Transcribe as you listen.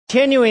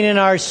Continuing in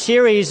our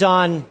series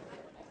on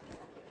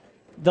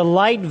the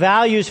light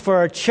values for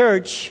our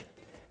church,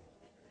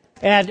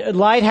 at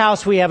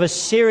Lighthouse we have a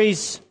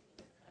series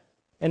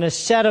and a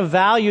set of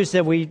values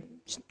that we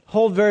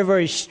hold very,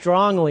 very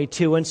strongly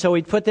to, and so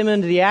we put them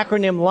into the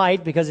acronym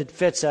LIGHT because it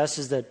fits us,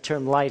 is the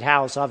term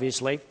Lighthouse,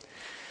 obviously.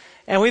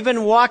 And we've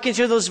been walking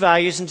through those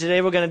values, and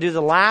today we're going to do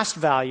the last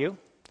value.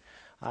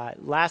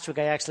 Last week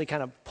I actually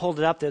kind of pulled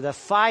it up there. The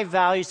 5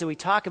 values that we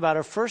talk about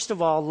are, first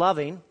of all,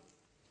 loving.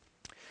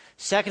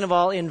 Second of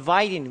all,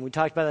 inviting. We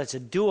talked about that's a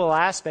dual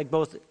aspect,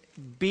 both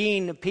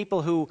being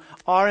people who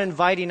are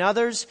inviting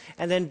others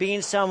and then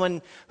being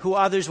someone who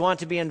others want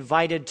to be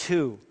invited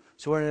to.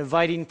 So we're an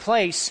inviting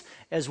place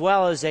as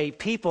well as a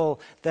people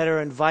that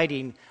are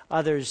inviting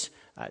others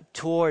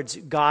towards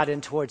God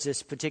and towards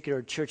this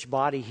particular church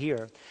body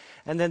here.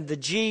 And then the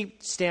G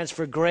stands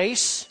for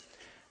grace.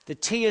 The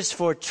T is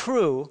for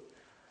true.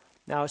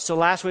 Now, so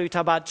last week we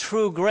talked about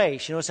true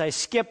grace. You notice I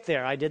skipped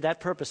there. I did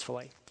that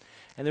purposefully.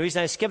 And the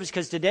reason I skip is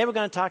because today we're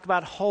going to talk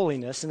about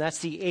holiness, and that's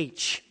the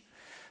H.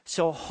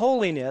 So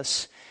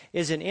holiness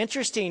is an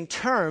interesting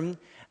term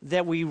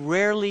that we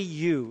rarely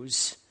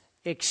use,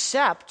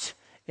 except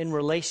in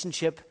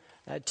relationship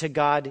to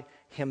God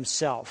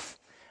Himself.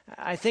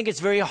 I think it's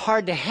very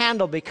hard to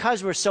handle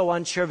because we're so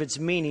unsure of its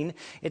meaning.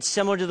 It's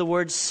similar to the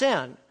word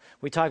sin.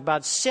 We talk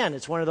about sin.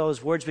 It's one of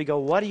those words we go,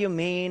 what do you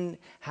mean?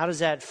 How does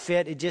that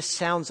fit? It just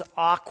sounds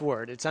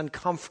awkward. It's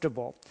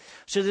uncomfortable.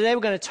 So today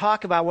we're going to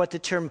talk about what the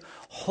term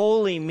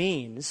holy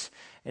means.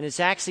 And it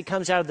actually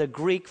comes out of the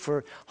Greek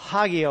for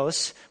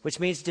hagios, which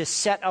means to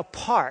set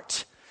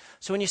apart.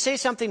 So when you say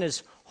something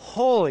is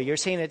holy, you're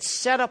saying it's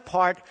set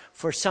apart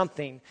for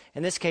something.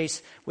 In this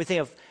case, we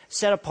think of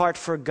set apart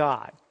for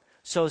God.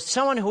 So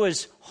someone who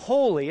is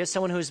holy is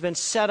someone who has been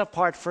set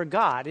apart for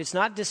God. It's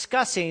not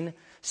discussing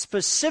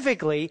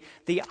specifically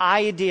the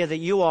idea that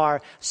you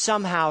are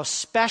somehow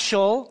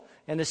special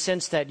in the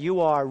sense that you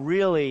are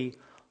really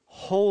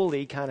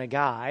holy kind of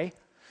guy.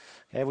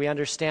 Okay, we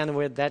understand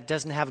that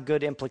doesn't have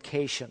good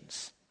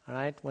implications. All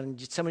right? When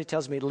somebody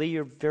tells me, Lee,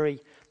 you're very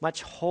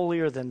much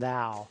holier than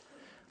thou,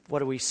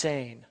 what are we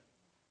saying?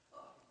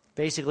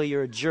 Basically,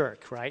 you're a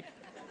jerk, right?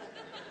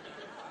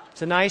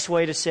 It's a nice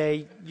way to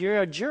say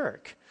you're a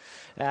jerk.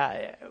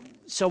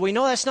 So we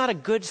know that's not a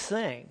good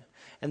thing.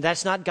 And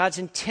that's not God's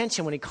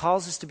intention when He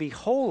calls us to be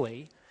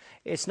holy.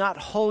 It's not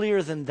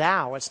holier than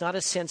thou. It's not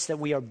a sense that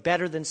we are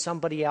better than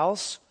somebody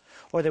else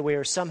or that we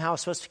are somehow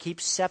supposed to keep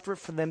separate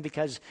from them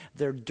because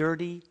they're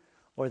dirty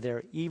or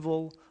they're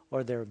evil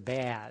or they're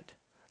bad.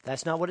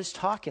 That's not what it's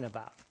talking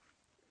about.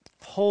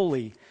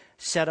 Holy,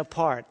 set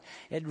apart.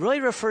 It really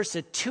refers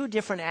to 2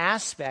 different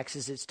aspects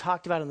as it's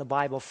talked about in the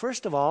Bible.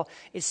 First of all,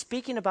 it's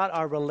speaking about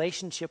our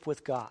relationship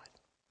with God.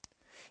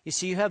 You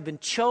see, you have been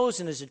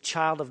chosen as a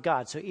child of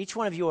God. So each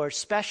one of you are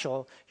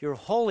special. You're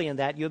holy in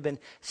that. You've been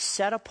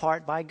set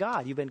apart by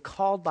God. You've been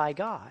called by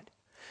God.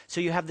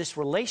 So you have this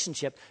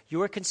relationship.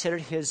 You are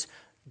considered His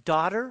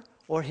daughter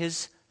or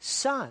His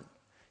son.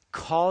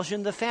 Calls you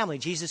in the family.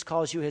 Jesus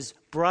calls you His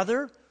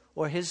brother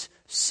or His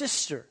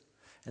sister.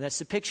 And that's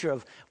the picture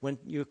of when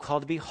you're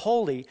called to be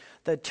holy.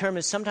 The term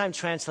is sometimes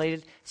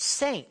translated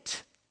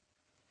saint.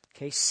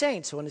 Okay,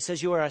 saint. So when it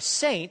says you are a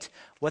saint,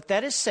 what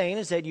that is saying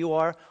is that you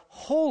are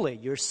holy.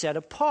 You're set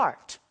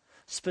apart,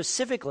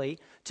 specifically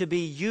to be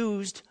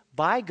used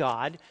by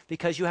God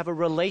because you have a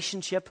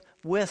relationship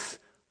with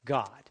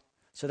God.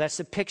 So that's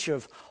the picture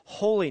of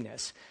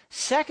holiness.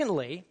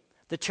 Secondly,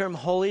 the term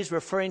holy is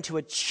referring to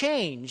a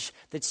change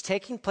that's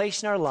taking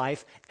place in our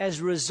life as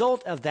a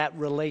result of that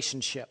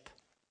relationship.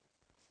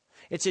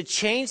 It's a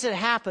change that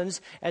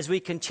happens as we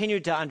continue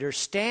to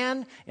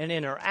understand and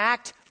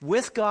interact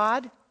with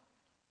God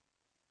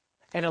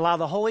and allow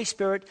the Holy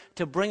Spirit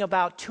to bring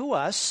about to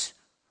us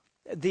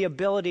the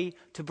ability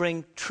to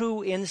bring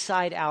true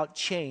inside-out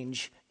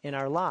change in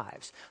our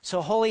lives.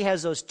 So holy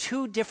has those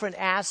 2 different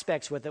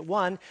aspects with it.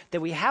 1,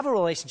 that we have a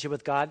relationship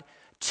with God.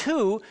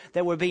 2,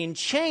 that we're being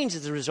changed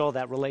as a result of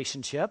that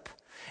relationship.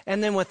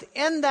 And then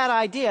within that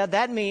idea,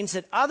 that means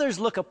that others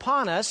look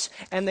upon us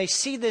and they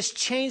see this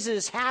change that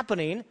is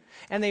happening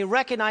and they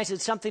recognize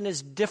that something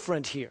is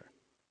different here.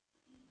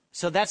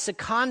 So that's the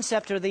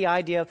concept or the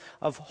idea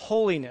of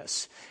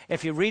holiness.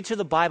 If you read through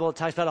the Bible, it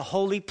talks about a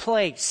holy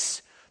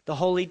place, the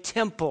holy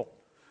temple,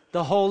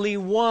 the holy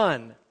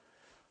one,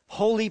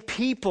 holy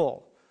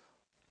people,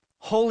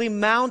 holy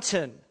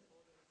mountain,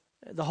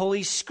 the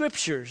holy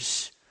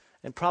scriptures,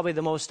 and probably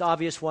the most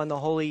obvious one, the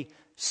Holy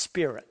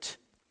Spirit.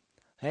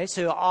 Okay,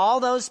 so all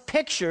those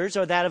pictures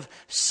are that of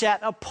set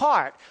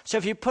apart. So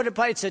if you put it,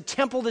 it's a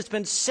temple that's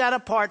been set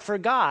apart for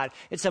God.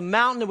 It's a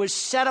mountain that was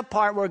set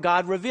apart where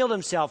God revealed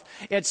Himself.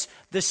 It's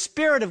the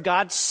Spirit of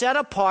God set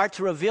apart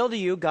to reveal to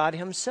you God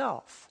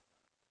Himself.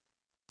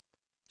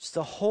 It's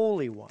the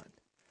Holy One.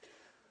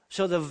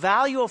 So the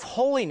value of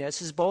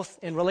holiness is both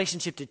in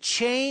relationship to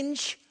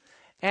change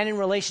and in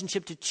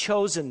relationship to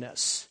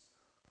chosenness.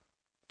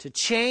 To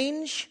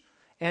change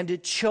and to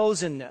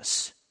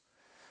chosenness.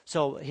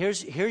 So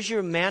here's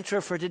your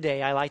mantra for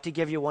today. I like to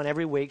give you one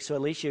every week, so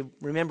at least you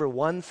remember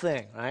one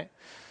thing, right?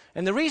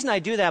 And the reason I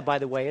do that, by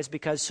the way, is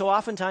because so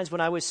oftentimes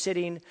when I was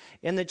sitting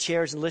in the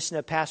chairs and listening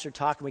to a pastor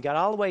talk and we got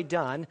all the way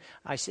done,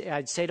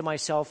 I'd say to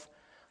myself,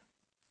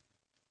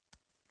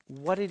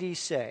 what did he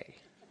say?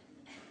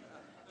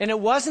 And it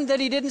wasn't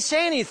that he didn't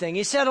say anything.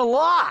 He said a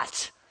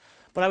lot.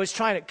 But I was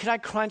could I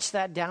crunch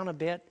that down a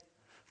bit?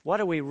 What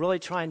are we really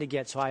trying to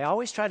get? So I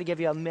always try to give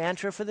you a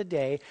mantra for the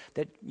day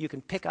that you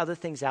can pick other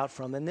things out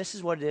from. And this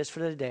is what it is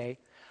for the day.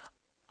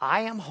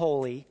 I am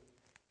holy.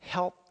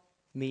 Help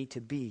me to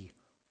be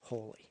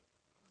holy.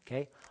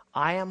 Okay?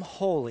 I am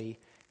holy.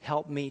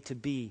 Help me to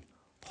be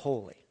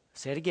holy.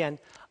 Say it again.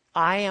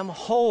 I am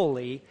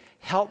holy.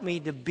 Help me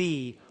to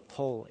be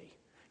holy.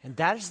 And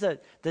that is the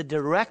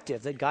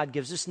directive that God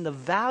gives us and the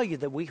value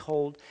that we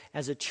hold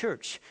as a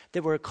church,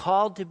 that we're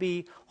called to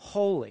be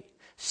holy,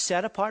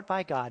 set apart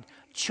by God,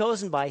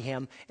 chosen by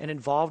Him, and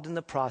involved in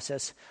the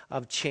process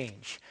of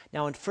change.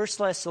 Now in 1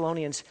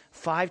 Thessalonians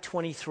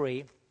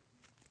 5:23,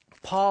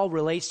 Paul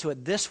relates to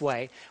it this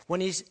way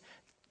when he's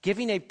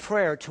giving a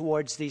prayer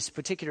towards these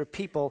particular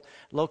people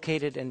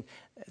located in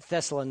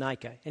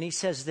Thessalonica. And he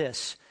says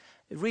this,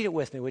 read it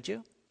with me, would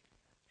you?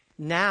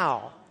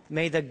 Now,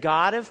 may the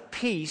God of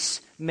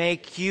peace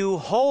make you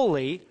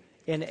holy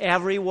in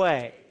every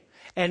way,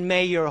 and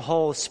may your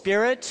whole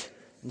spirit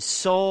and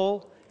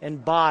soul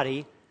and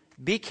body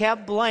be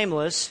kept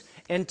blameless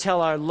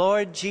until our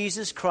Lord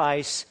Jesus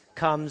Christ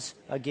comes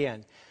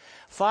again.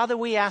 Father,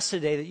 we ask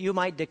today that you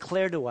might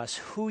declare to us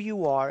who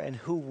you are and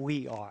who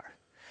we are.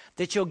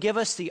 That you'll give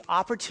us the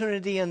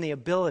opportunity and the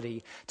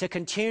ability to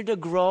continue to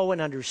grow in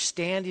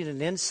understanding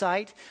and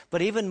insight,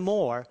 but even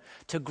more,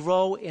 to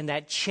grow in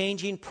that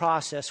changing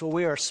process where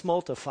we are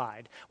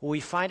smultified, where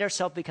we find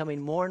ourselves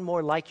becoming more and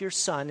more like your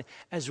Son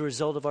as a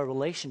result of our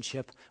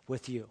relationship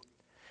with you.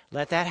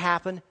 Let that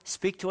happen.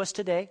 Speak to us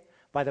today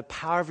by the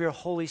power of your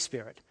Holy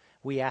Spirit.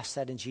 We ask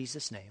that in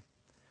Jesus' name.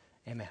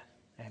 Amen.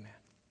 Amen.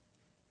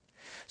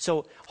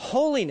 So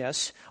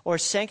holiness or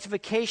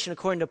sanctification,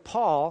 according to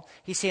Paul,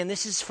 he's saying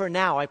this is for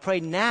now. I pray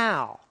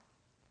now.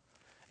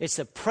 It's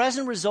the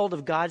present result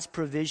of God's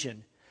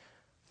provision.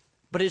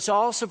 But it's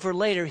also for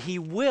later. He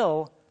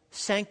will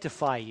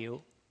sanctify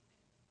you.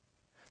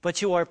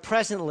 But you are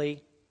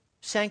presently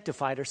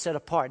sanctified or set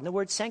apart. And the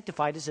word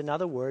sanctified is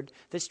another word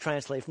that's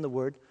translated from the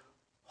word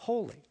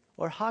holy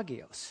or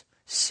hagios.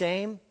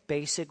 Same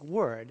basic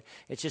word.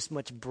 It's just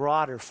much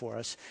broader for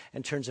us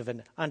in terms of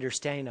an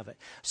understanding of it.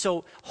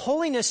 So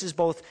holiness is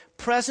both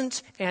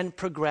present and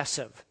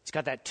progressive. It's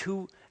got that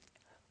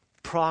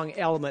two-prong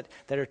element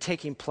that are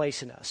taking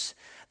place in us.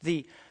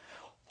 The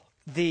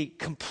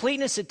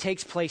completeness that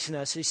takes place in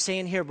us is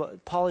saying here,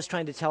 but Paul is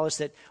trying to tell us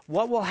that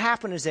what will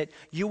happen is that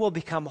you will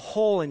become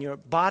whole in your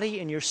body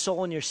and your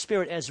soul and your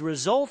spirit as a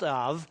result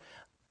of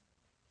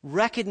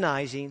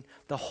recognizing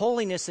the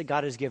holiness that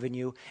God has given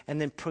you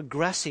and then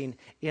progressing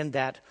in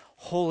that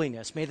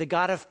holiness. May the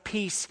God of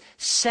peace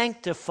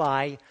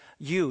sanctify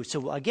you.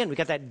 So again, we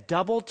got that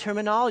double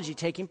terminology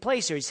taking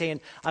place here. He's saying,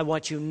 I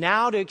want you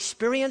now to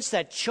experience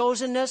that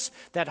chosenness,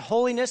 that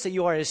holiness, that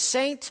you are a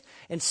saint.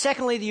 And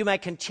secondly, that you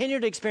might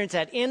continue to experience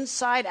that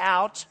inside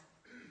out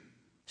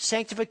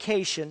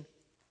sanctification.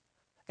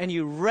 And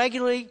you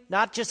regularly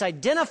not just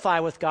identify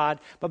with God,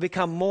 but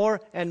become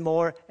more and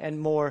more and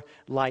more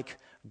like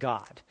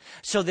God.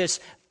 So this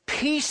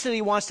peace that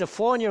he wants to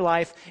flow in your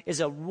life is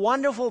a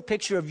wonderful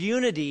picture of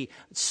unity,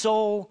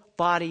 soul,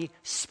 body,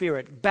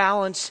 spirit,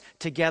 balance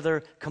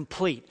together,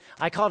 complete.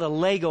 I call it a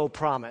Lego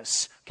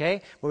promise,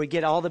 okay? Where we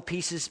get all the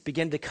pieces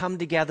begin to come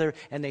together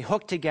and they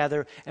hook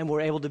together and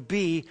we're able to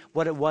be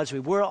what it was we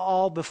were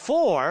all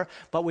before,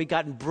 but we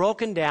gotten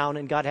broken down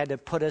and God had to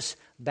put us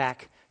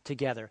back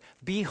together.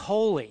 Be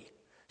holy,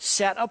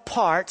 set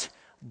apart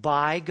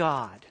by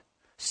God.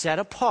 Set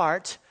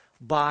apart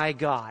by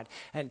God.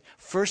 And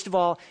first of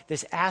all,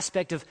 this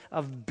aspect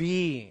of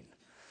being.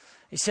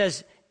 It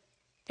says,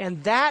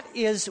 and that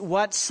is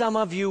what some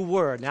of you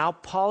were. Now,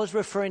 Paul is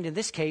referring in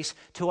this case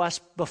to us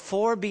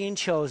before being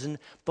chosen,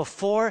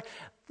 before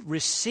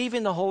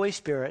receiving the Holy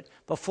Spirit,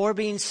 before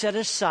being set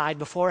aside,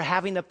 before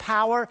having the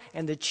power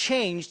and the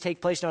change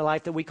take place in our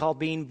life that we call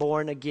being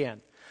born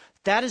again.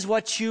 That is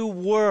what you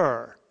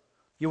were.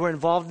 You were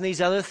involved in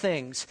these other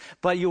things,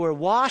 but you were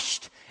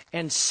washed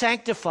and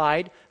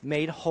sanctified,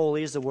 made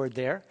holy is the word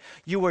there.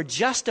 You were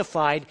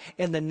justified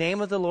in the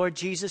name of the Lord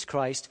Jesus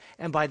Christ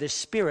and by the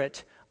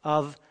Spirit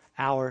of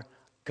our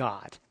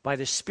God. By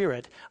the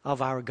Spirit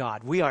of our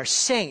God. We are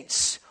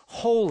saints,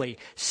 holy,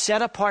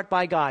 set apart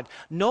by God.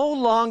 No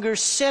longer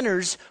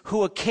sinners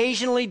who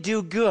occasionally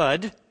do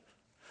good,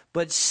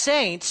 but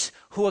saints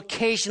who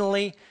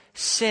occasionally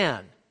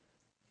sin.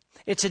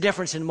 It's a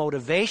difference in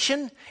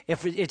motivation.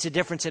 It's a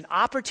difference in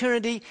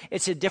opportunity.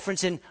 It's a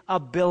difference in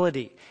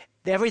ability.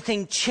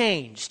 Everything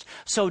changed.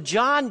 So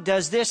John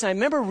does this, and I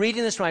remember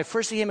reading this when I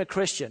first became a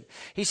Christian.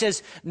 He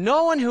says,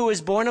 no one who is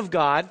born of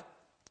God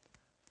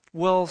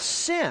will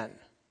sin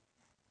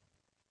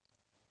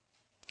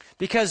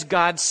because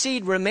God's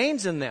seed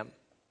remains in them.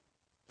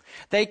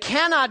 They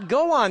cannot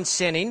go on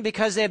sinning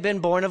because they have been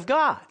born of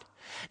God.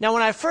 Now,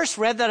 when I first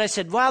read that, I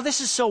said, wow,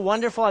 this is so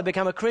wonderful. I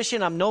become a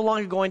Christian. I'm no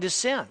longer going to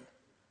sin.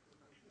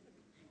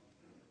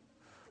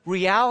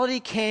 Reality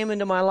came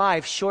into my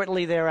life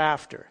shortly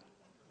thereafter.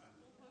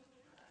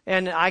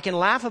 And I can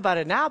laugh about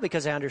it now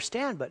because I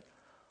understand, but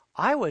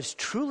I was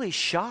truly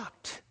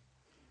shocked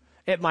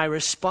at my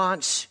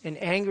response in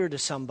anger to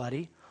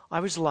somebody. I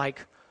was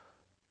like,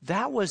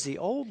 that was the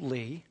old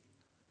Lee.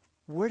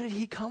 Where did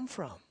he come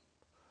from?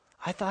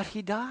 I thought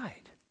he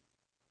died.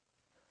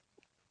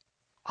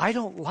 I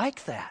don't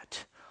like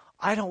that.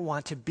 I don't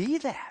want to be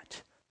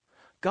that.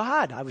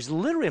 God, I was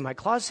literally in my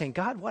closet saying,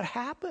 God, what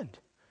happened?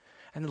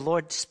 And the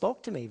Lord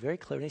spoke to me very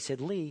clearly. He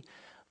said, Lee,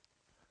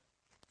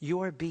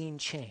 you are being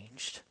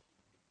changed,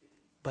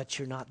 but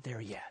you're not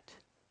there yet.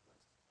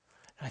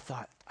 And I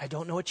thought, I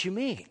don't know what you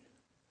mean.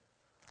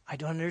 I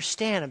don't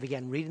understand. I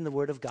began reading the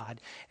Word of God.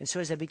 And so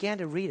as I began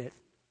to read it,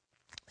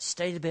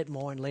 studied a bit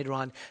more, and later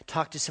on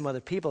talked to some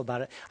other people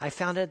about it, I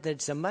found out that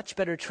it's a much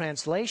better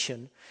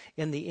translation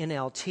in the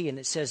NLT. And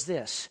it says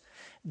this: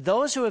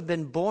 those who have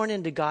been born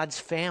into God's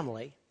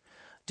family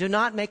do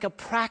not make a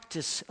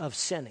practice of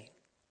sinning.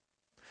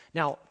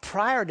 Now,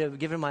 prior to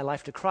giving my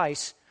life to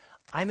Christ,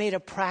 I made a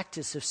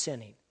practice of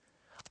sinning.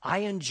 I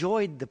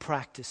enjoyed the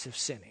practice of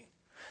sinning.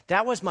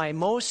 That was my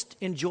most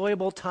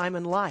enjoyable time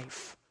in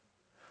life.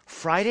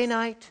 Friday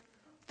night,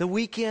 the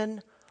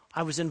weekend,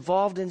 I was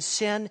involved in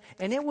sin,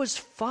 and it was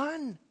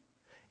fun.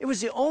 It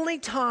was the only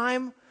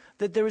time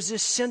that there was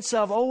this sense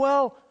of, oh,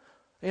 well,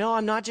 you know,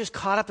 I'm not just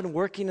caught up in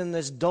working in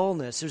this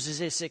dullness. There's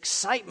this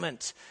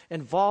excitement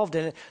involved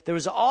in it. There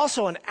was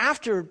also an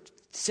after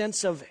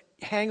sense of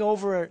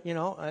hangover, you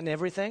know, and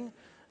everything,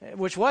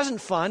 which wasn't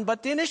fun,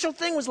 but the initial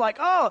thing was like,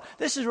 oh,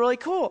 this is really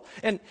cool.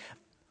 And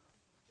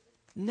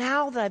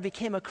now that I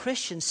became a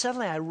Christian,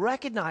 suddenly I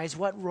recognized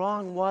what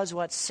wrong was,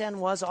 what sin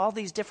was, all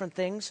these different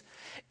things.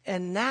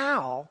 And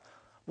now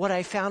what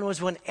I found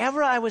was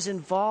whenever I was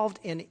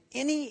involved in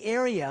any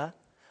area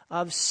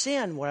of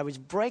sin where I was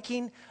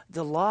breaking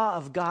the law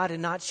of God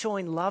and not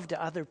showing love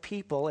to other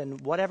people in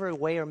whatever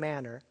way or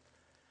manner,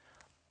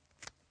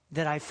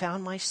 that I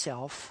found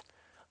myself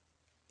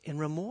in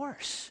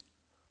remorse,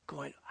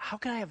 going, how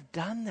could I have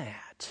done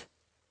that?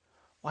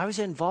 Why was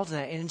I involved in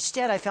that? And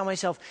instead, I found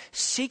myself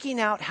seeking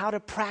out how to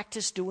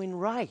practice doing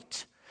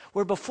right.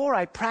 Where before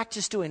I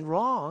practiced doing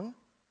wrong,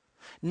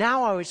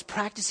 now I was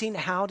practicing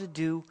how to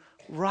do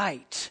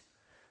right.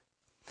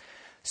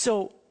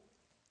 So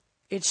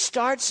it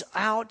starts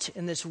out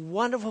in this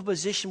wonderful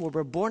position where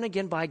we're born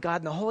again by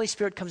God and the Holy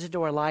Spirit comes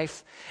into our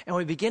life and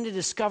we begin to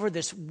discover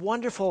this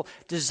wonderful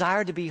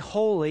desire to be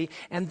holy,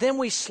 and then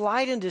we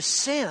slide into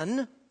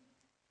sin.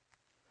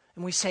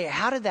 And we say,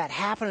 how did that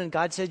happen? And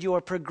God said, you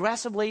are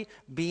progressively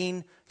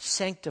being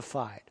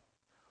sanctified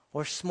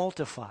or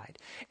smoltified.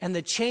 And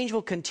the change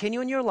will continue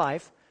in your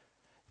life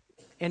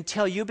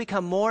until you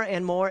become more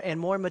and more and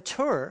more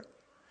mature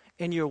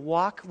in your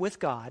walk with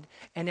God.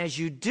 And as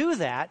you do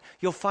that,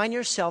 you'll find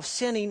yourself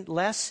sinning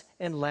less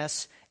and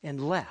less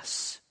and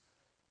less.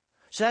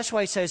 So that's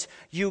why he says,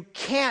 you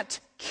can't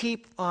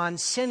keep on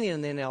sinning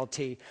in the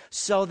NLT.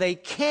 So they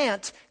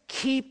can't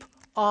keep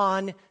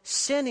on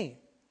sinning.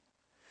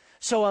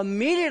 So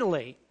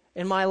immediately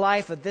in my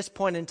life at this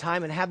point in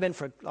time, and have been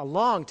for a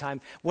long time,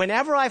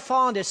 whenever I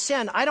fall into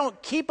sin, I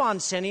don't keep on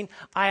sinning.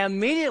 I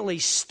immediately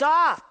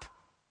stop.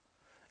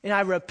 And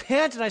I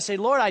repent and I say,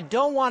 Lord, I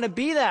don't want to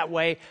be that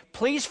way.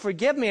 Please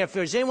forgive me. If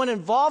there's anyone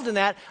involved in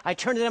that, I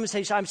turn to them and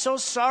say, I'm so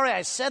sorry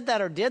I said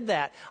that or did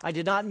that. I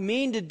did not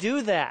mean to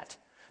do that.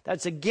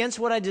 That's against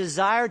what I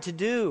desire to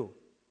do.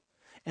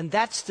 And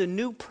that's the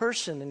new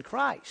person in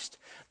Christ.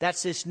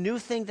 That's this new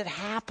thing that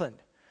happened.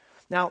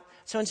 Now,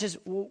 someone says,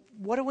 well,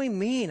 what do we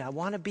mean? I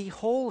want to be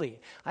holy.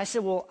 I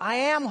said, well, I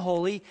am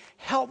holy.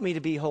 Help me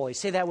to be holy.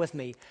 Say that with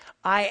me.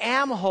 I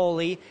am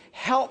holy.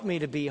 Help me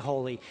to be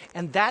holy.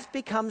 And that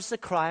becomes the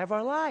cry of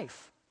our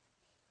life.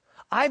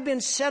 I've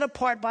been set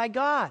apart by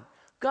God.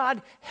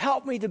 God,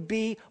 help me to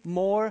be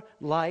more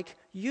like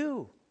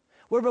you.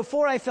 Where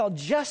before I felt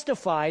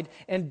justified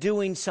in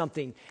doing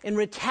something, in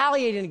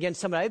retaliating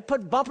against somebody. I'd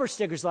put bumper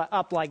stickers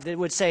up like that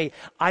would say,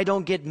 I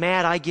don't get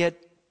mad, I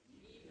get,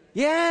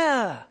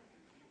 yeah.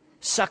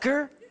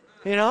 Sucker,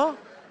 you know?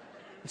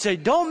 Say,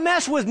 don't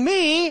mess with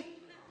me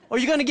or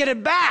you're going to get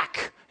it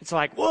back. It's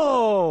like,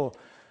 whoa.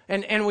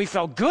 And we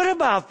felt good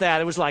about that.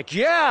 It was like,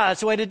 yeah, that's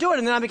the way to do it.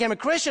 And then I became a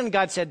Christian and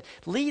God said,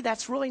 Lee,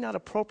 that's really not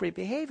appropriate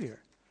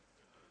behavior.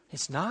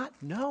 It's not?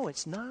 No,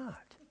 it's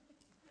not.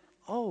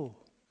 Oh,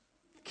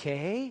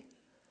 okay.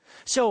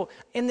 So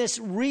in this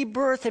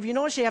rebirth, have you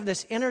noticed you have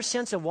this inner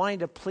sense of wanting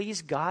to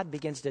please God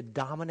begins to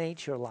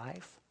dominate your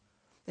life?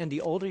 And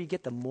the older you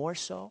get, the more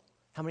so.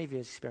 How many of you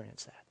have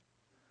experienced that?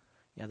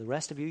 Yeah, the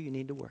rest of you, you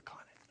need to work on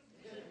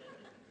it.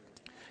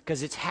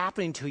 Because it's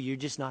happening to you, you're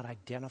just not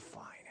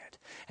identifying it.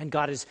 And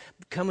God is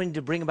coming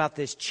to bring about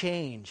this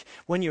change.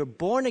 When you're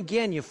born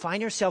again, you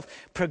find yourself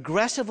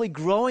progressively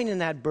growing in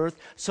that birth.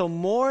 So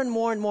more and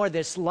more and more,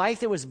 this life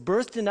that was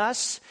birthed in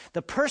us,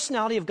 the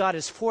personality of God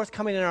is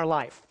forthcoming in our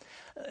life.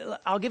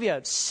 I'll give you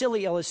a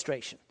silly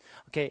illustration.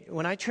 Okay,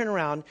 when I turn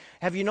around,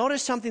 have you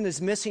noticed something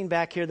that's missing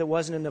back here that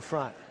wasn't in the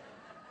front?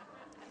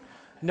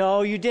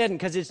 No, you didn't,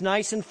 because it's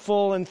nice and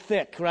full and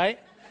thick, right?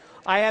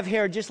 I have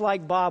hair just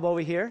like Bob over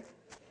here.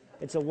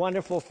 It's a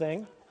wonderful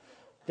thing.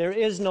 There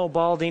is no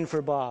balding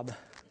for Bob.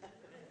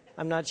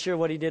 I'm not sure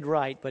what he did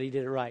right, but he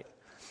did it right.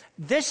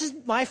 This is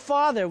my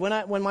father.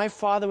 When my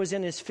father was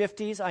in his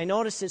 50s, I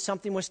noticed that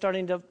something was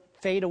starting to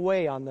fade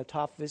away on the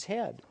top of his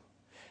head.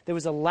 There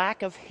was a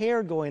lack of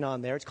hair going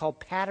on there. It's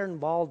called pattern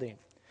balding.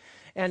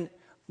 And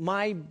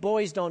my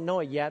boys don't know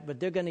it yet, but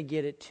they're going to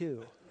get it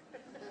too.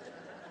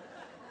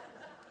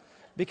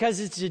 Because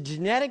it's a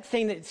genetic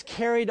thing that's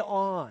carried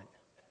on.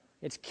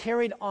 It's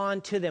carried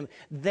on to them.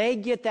 They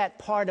get that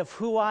part of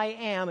who I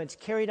am. It's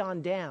carried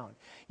on down.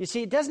 You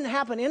see, it doesn't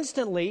happen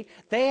instantly.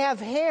 They have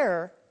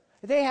hair.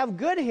 They have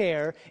good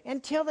hair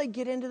until they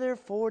get into their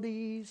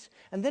 40s.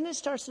 And then it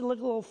starts to look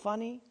a little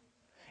funny.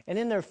 And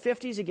in their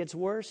 50s, it gets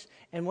worse.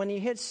 And when you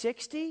hit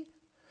 60,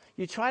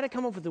 you try to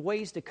come up with the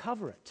ways to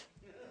cover it.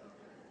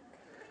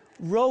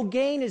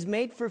 Rogaine is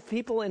made for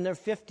people in their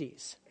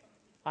 50s.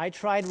 I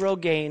tried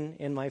Rogaine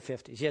in my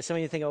 50s. Yes, some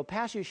of you think, oh,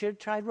 Pastor, you should have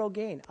tried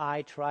Rogaine.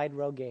 I tried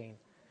Rogaine.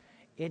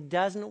 It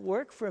doesn't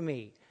work for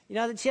me. You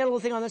know, see that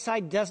little thing on the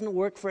side doesn't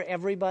work for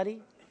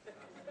everybody?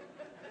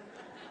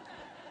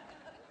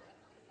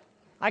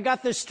 I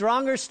got the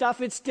stronger stuff.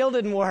 It still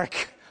didn't work.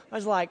 I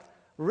was like,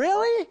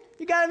 really?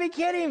 You got to be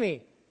kidding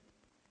me.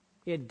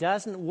 It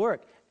doesn't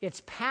work.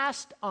 It's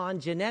passed on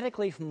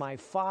genetically from my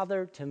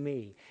father to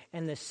me.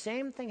 And the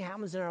same thing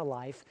happens in our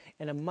life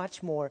in a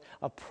much more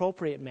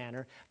appropriate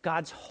manner.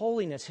 God's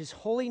holiness, his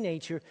holy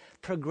nature,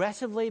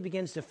 progressively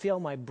begins to fill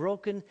my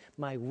broken,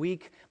 my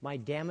weak, my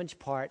damaged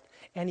part.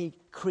 And he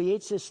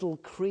creates this little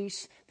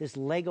crease, this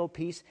Lego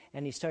piece,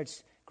 and he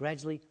starts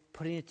gradually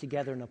putting it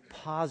together in a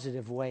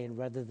positive way and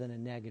rather than a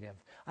negative.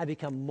 I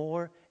become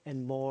more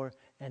and more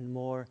and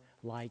more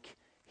like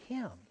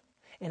him.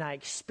 And I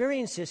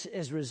experience this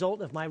as a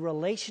result of my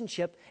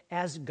relationship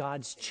as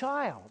God's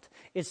child.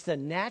 It's the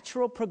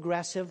natural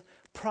progressive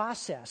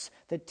process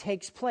that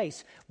takes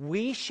place.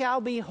 We shall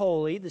be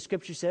holy, the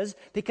scripture says,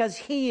 because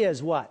he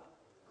is what?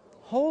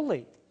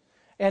 Holy.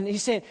 And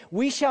he's saying,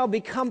 we shall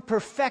become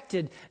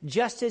perfected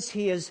just as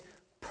he is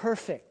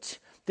perfect.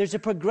 There's a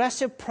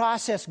progressive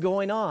process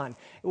going on.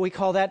 We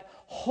call that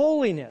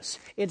holiness.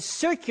 It's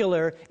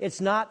circular. It's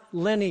not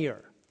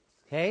linear.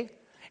 Okay?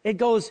 It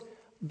goes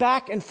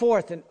back and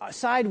forth and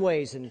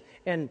sideways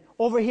and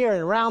over here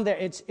and around there.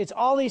 It's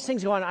all these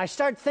things going on. I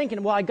start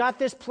thinking, well, I got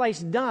this place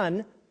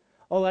done.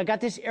 Oh, I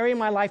got this area of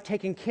my life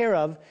taken care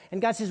of.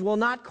 And God says, well,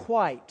 not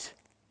quite.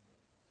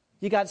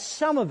 You got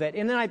some of it.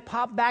 And then I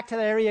pop back to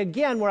that area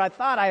again where I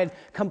thought I had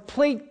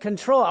complete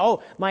control.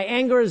 Oh, my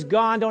anger is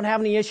gone. Don't have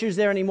any issues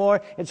there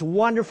anymore. It's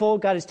wonderful.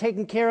 God has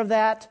taken care of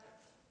that.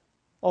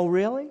 Oh,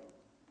 really?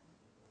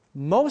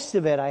 Most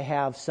of it I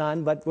have,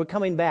 son, but we're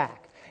coming back.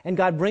 And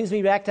God brings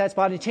me back to that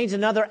spot and changes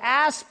another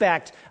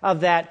aspect of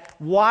that,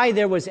 why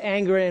there was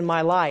anger in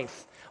my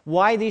life,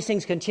 why these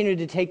things continue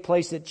to take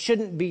place that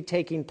shouldn't be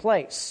taking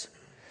place.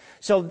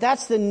 So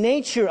that's the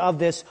nature of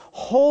this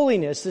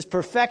holiness, this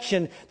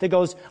perfection that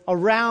goes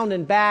around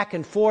and back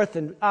and forth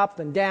and up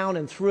and down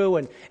and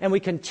through. And we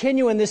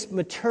continue in this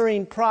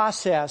maturing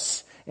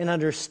process in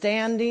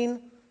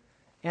understanding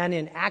and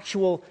in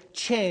actual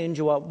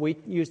change, what we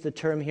use the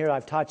term here,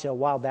 I've taught you a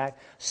while back,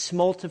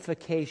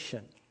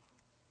 smoltification.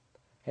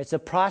 It's a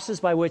process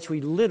by which we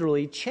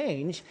literally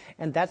change,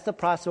 and that's the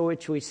process by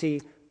which we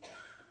see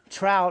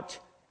trout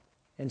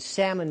and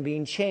salmon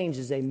being changed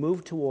as they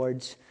move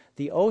towards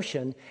the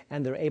ocean,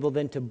 and they're able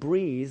then to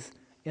breathe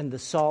in the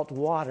salt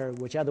water,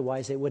 which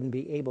otherwise they wouldn't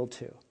be able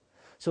to.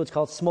 So it's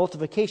called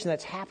smoltification.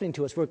 That's happening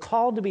to us. We're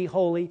called to be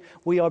holy.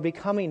 We are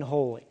becoming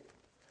holy.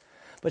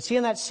 But see,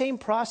 in that same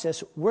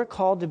process, we're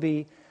called to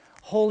be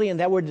holy in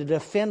that we're to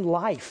defend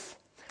life.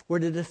 We're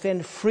to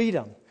defend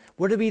freedom.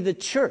 We're to be the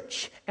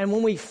church. And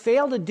when we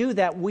fail to do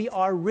that, we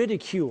are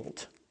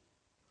ridiculed.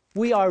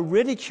 We are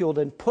ridiculed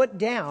and put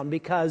down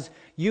because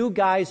you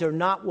guys are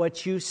not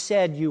what you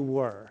said you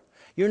were.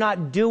 You're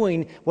not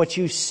doing what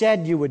you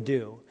said you would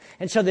do.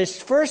 And so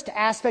this first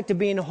aspect of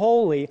being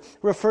holy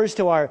refers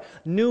to our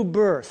new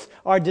birth,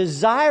 our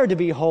desire to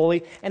be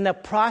holy, and the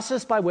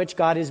process by which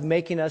God is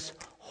making us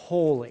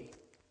holy.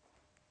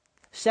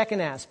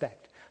 Second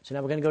aspect. So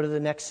now we're going to go to the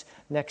next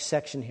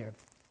section here.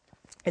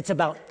 It's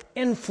about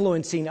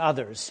influencing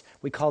others.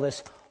 We call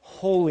this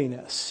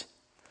holiness.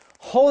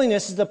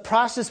 Holiness is the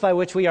process by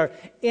which we are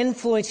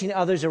influencing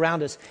others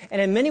around us.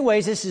 And in many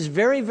ways, this is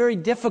very, very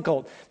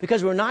difficult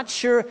because we're not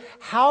sure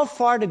how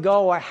far to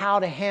go or how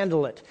to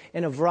handle it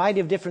in a variety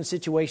of different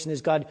situations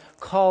as God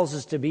calls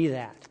us to be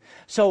that.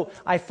 So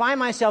I find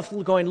myself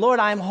going,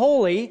 Lord, I'm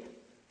holy.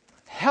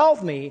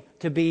 Help me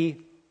to be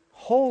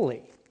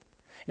holy.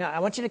 Now, I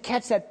want you to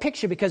catch that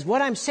picture because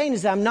what I'm saying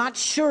is that I'm not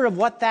sure of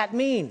what that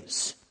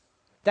means.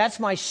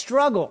 That's my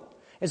struggle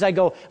as I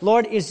go,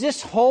 Lord, is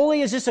this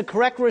holy? Is this a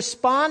correct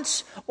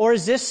response? Or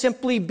is this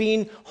simply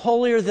being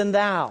holier than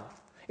thou?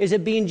 Is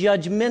it being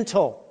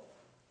judgmental?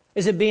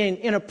 Is it being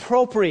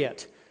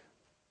inappropriate?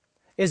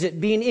 Is it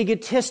being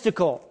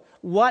egotistical?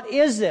 What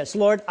is this?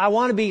 Lord, I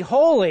want to be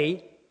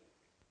holy.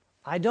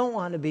 I don't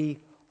want to be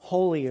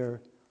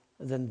holier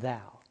than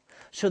thou.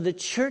 So the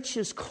church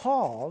is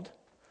called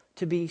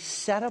to be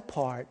set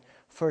apart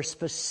for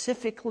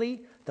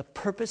specifically the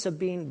purpose of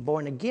being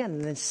born again.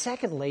 And then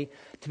secondly,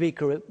 to be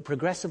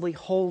progressively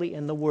holy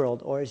in the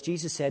world. Or as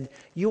Jesus said,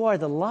 you are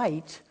the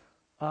light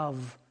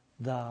of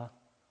the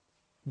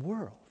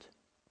world.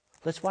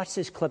 Let's watch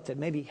this clip that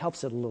maybe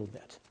helps it a little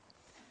bit.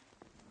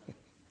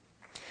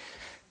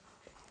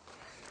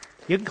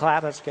 You can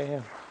clap, that's okay.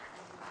 Yeah.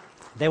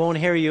 They won't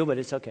hear you, but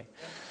it's okay.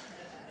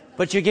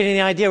 But you're getting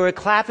the idea. We're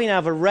clapping out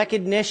of a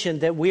recognition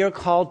that we are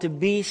called to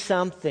be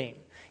something.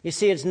 You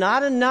see, it's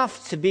not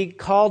enough to be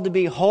called to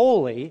be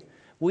holy.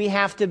 We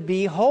have to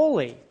be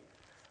holy.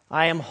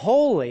 I am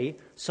holy,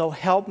 so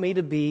help me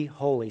to be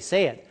holy.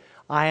 Say it.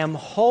 I am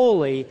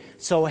holy,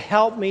 so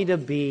help me to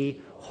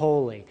be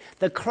holy.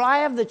 The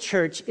cry of the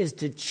church is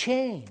to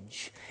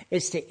change.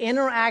 It's to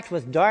interact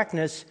with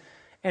darkness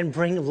and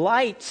bring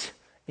light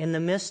in the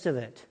midst of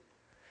it.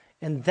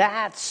 And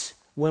that's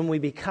when we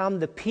become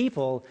the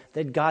people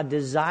that God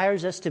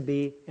desires us to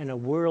be in a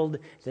world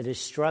that is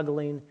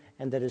struggling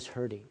and that is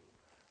hurting.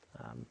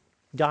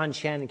 Don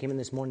Shannon came in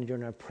this morning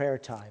during our prayer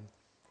time,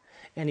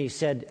 and he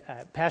said,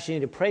 Pastor, you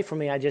need to pray for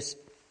me. I just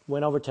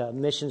went over to a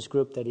missions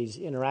group that he's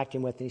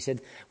interacting with, and he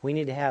said, we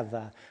need to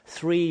have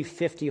 3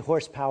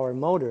 50-horsepower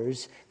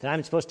motors that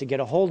I'm supposed to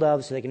get a hold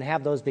of so they can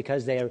have those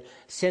because they are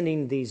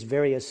sending these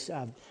various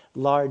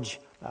large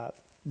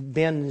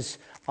bins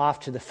off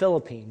to the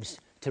Philippines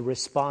to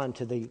respond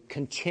to the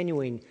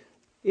continuing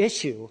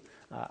issue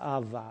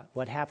of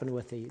what happened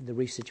with the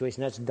reef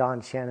situation. That's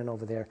Don Shannon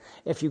over there.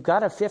 If you've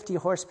got a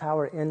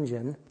 50-horsepower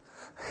engine,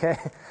 okay,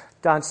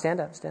 Don,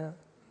 stand up.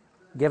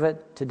 Give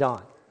it to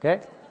Don,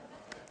 okay?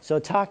 So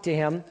talk to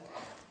him.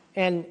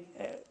 And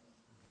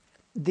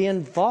the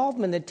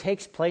involvement that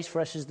takes place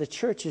for us as the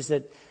church is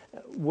that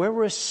we're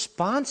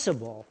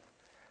responsible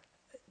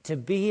to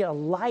be a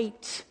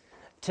light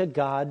to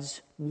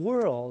God's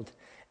world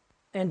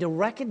and to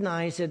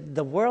recognize that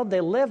the world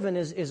they live in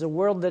is a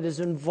world that is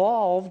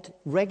involved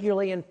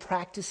regularly in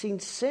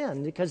practicing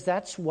sin, because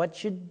that's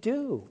what you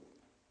do.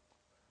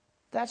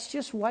 That's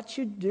just what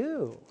you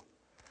do.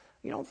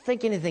 You don't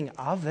think anything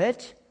of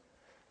it.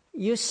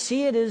 You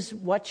see it as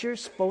what you're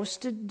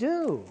supposed to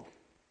do.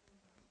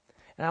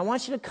 And I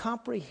want you to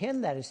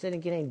comprehend that. Instead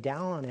of getting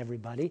down on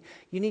everybody,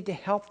 you need to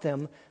help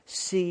them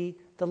see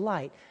the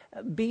light.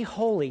 Be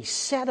holy,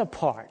 set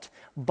apart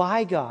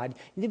by God.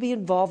 You need to be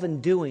involved in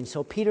doing.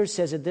 So Peter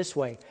says it this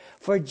way: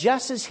 for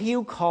just as he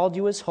who called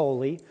you is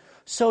holy,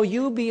 so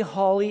you be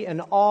holy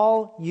in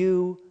all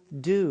you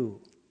do.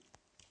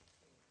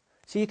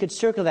 So you could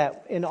circle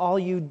that, in all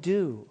you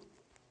do.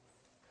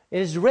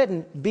 It is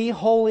written, be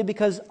holy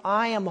because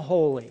I am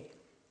holy.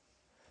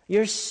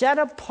 You're set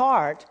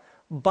apart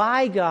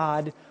by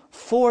God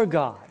for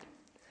God.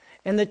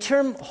 And the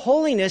term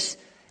holiness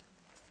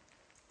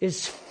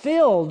is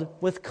filled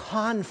with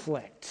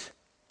conflict.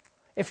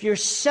 If you're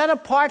set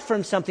apart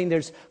from something,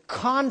 there's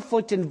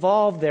conflict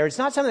involved there. It's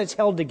not something that's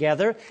held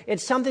together.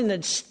 It's something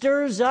that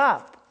stirs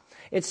up.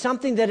 It's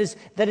something that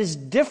is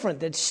different,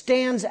 that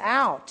stands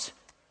out.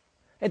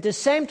 At the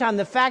same time,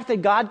 the fact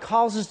that God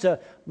calls us to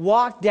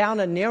walk down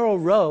a narrow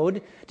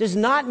road does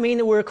not mean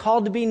that we're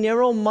called to be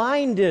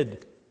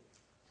narrow-minded.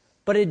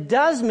 But it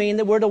does mean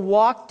that we're to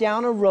walk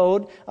down a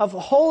road of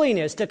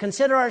holiness, to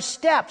consider our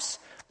steps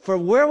for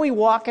where we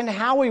walk and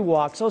how we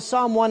walk. So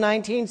Psalm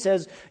 119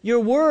 says, your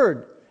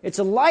word, it's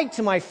a light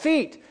to my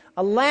feet,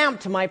 a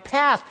lamp to my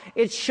path.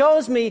 It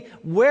shows me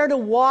where to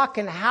walk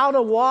and how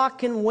to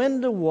walk and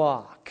when to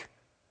walk.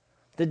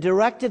 The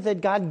directive that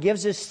God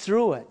gives us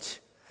through it.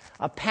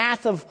 A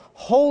path of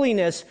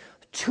holiness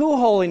to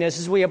holiness.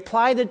 As we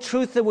apply the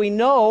truth that we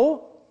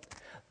know,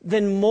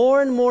 then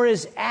more and more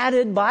is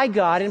added by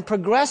God, and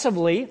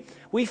progressively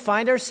we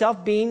find ourselves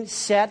being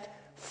set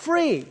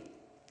free.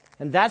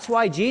 And that's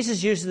why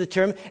Jesus uses the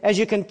term, as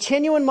you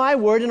continue in my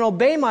word and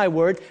obey my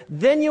word,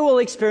 then you will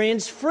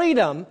experience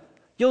freedom.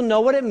 You'll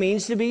know what it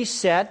means to be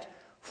set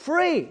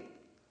free.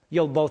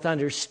 You'll both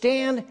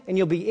understand and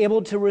you'll be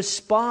able to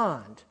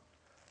respond.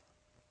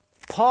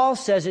 Paul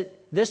says it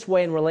this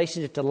way in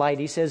relationship to light.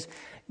 He says,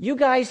 you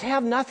guys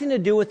have nothing to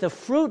do with the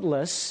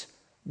fruitless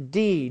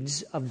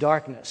deeds of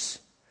darkness.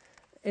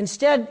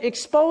 Instead,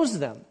 expose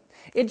them.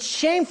 It's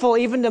shameful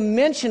even to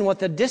mention what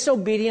the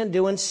disobedient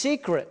do in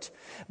secret.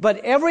 But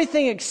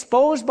everything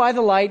exposed by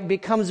the light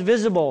becomes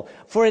visible,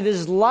 for it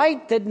is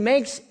light that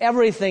makes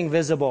everything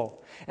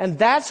visible. And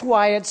that's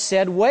why it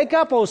said, wake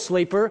up, O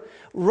sleeper,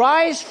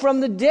 rise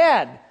from the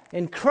dead,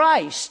 and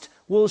Christ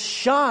will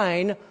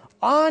shine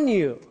on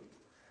you.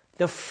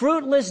 The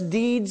fruitless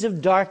deeds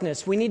of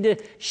darkness, we need to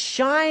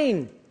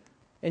shine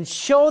and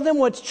show them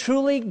what's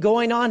truly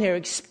going on here.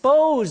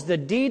 Expose the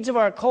deeds of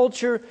our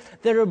culture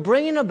that are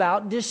bringing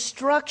about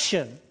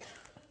destruction.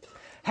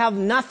 Have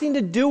nothing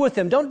to do with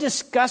them. Don't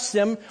discuss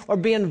them or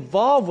be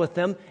involved with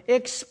them.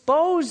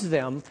 Expose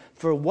them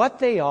for what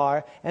they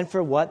are and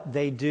for what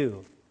they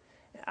do.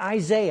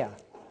 Isaiah,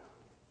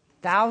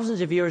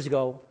 thousands of years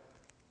ago,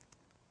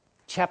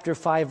 chapter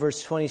 5,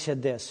 verse 20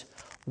 said this,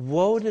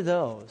 "Woe to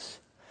those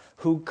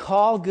who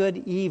call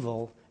good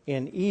evil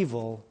and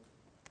evil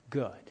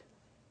good."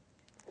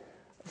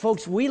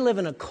 Folks, we live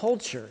in a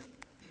culture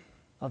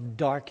of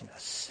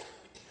darkness.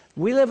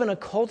 We live in a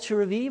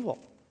culture of evil.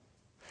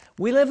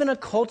 We live in a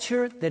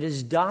culture that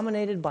is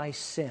dominated by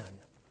sin.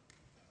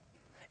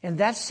 And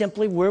that's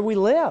simply where we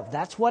live.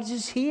 That's what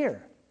is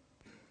here.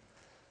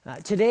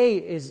 Today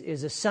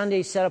is a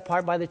Sunday set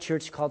apart by the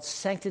church called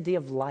Sanctity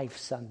of Life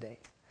Sunday.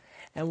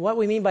 And what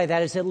we mean by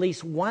that is at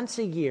least once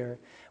a year,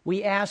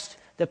 we asked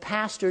the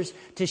pastors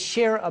to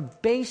share a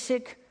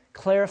basic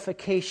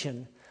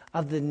clarification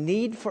of the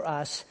need for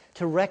us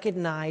to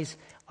recognize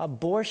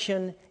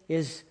abortion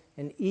is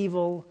an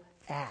evil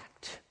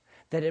act,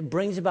 that it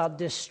brings about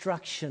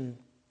destruction,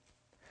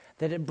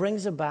 that it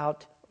brings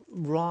about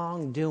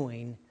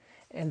wrongdoing,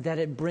 and that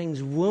it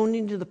brings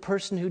wounding to the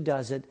person who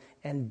does it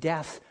and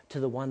death to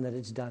the one that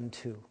it's done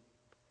to.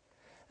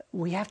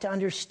 We have to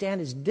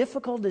understand, as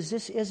difficult as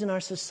this is in our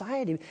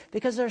society,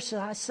 because our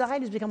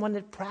society has become one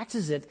that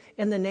practices it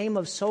in the name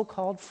of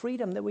so-called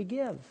freedom that we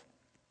give.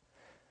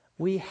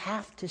 We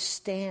have to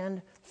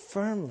stand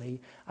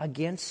firmly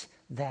against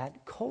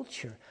that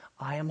culture.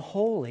 I am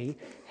holy,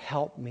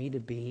 help me to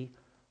be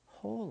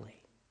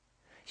holy.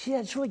 See,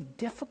 that's really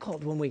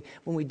difficult when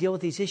we deal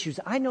with these issues.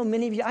 I know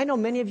many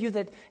of you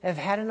that have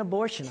had an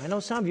abortion. I know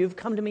some of you have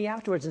come to me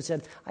afterwards and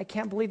said, "I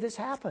can't believe this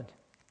happened.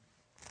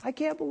 I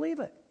can't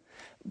believe it."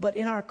 But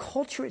in our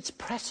culture, it's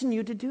pressing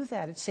you to do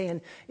that. It's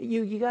saying,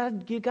 you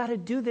got to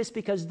do this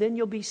because then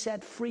you'll be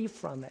set free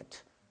from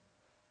it.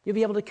 You'll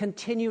be able to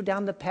continue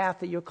down the path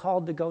that you're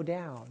called to go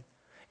down.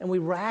 And we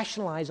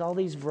rationalize all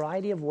these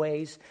variety of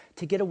ways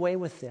to get away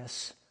with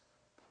this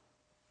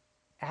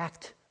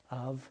act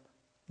of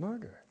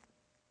murder.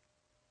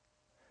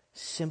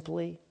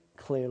 Simply,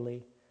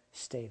 clearly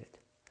stated.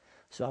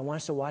 So I want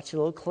us to watch a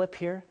little clip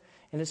here,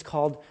 and it's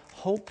called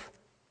Hope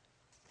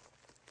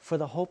for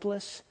the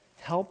Hopeless,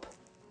 Help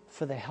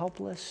for the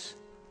Helpless,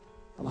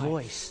 a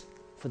Voice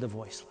for the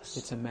Voiceless.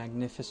 It's a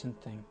magnificent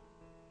thing.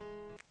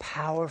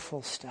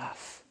 Powerful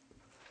stuff.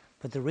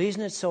 But the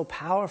reason it's so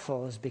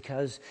powerful is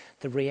because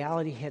the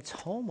reality hits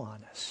home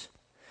on us.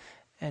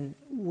 And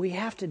we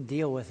have to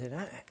deal with it.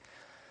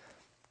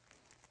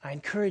 I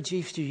encourage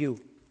each of you,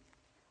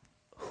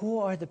 who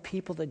are the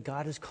people that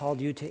God has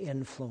called you to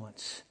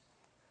influence?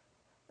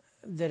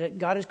 That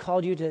God has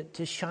called you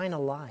to shine a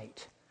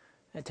light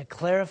and to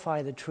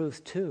clarify the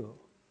truth to.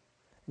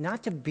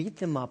 Not to beat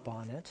them up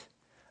on it,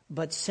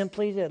 but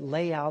simply to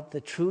lay out the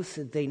truth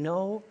that they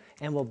know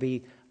and will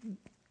be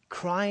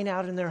crying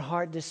out in their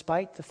heart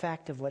despite the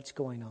fact of what's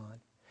going on.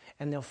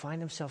 And they'll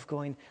find themselves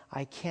going,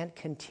 I can't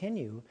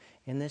continue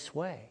in this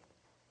way.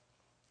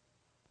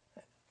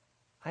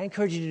 I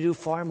encourage you to do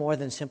far more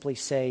than simply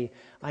say,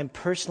 I'm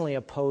personally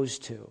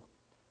opposed to.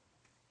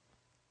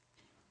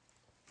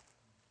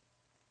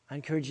 I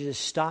encourage you to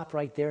stop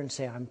right there and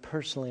say, I'm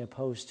personally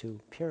opposed to,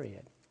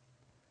 period.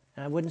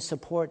 And I wouldn't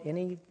support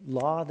any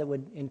law that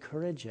would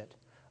encourage it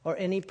or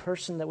any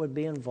person that would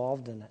be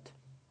involved in it.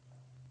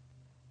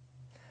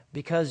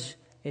 Because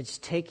it's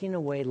taking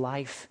away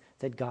life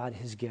that God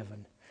has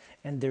given.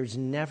 And there's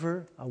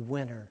never a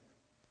winner.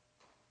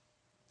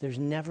 There's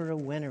never a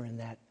winner in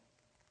that.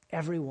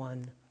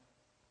 Everyone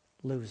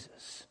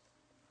loses.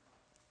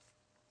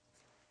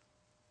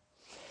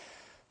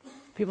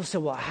 People say,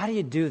 well, how do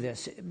you do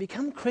this?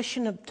 Become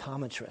Christian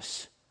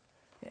optometrists.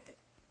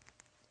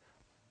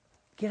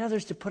 Get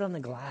others to put on the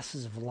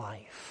glasses of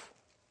life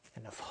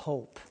and of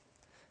hope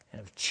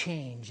and of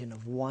change and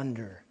of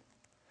wonder,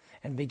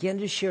 and begin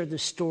to share the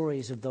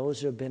stories of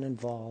those who have been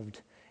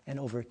involved and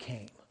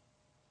overcame.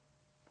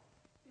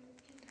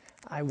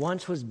 I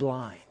once was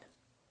blind,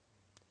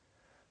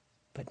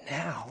 but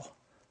now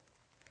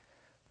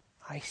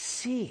I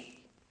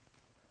see.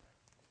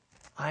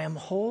 I am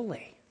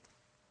holy.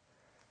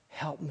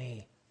 Help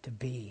me to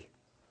be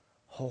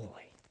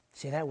holy.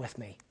 Say that with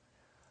me.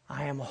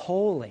 I am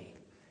holy.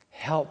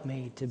 Help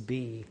me to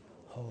be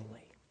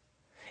holy.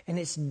 And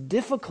it's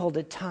difficult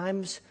at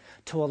times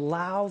to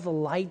allow the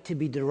light to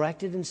be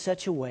directed in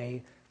such a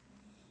way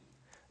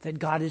that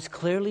God is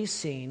clearly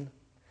seen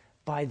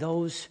by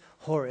those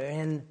who are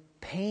in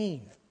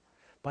pain,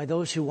 by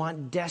those who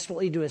want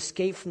desperately to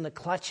escape from the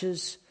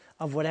clutches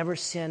of whatever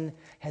sin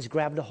has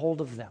grabbed a hold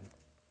of them.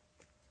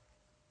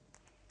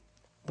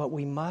 But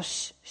we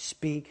must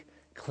speak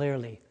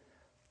clearly.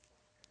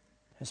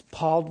 As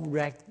Paul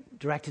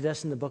directed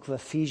us in the book of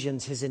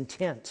Ephesians, his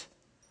intent,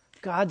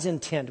 God's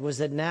intent was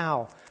that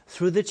now,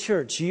 through the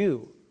church,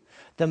 you,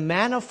 the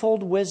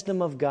manifold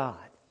wisdom of God,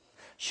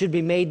 should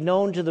be made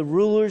known to the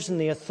rulers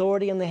and the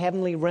authority in the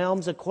heavenly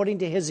realms according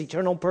to his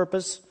eternal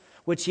purpose,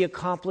 which he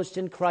accomplished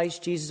in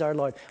Christ Jesus our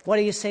Lord. What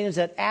he is saying is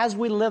that as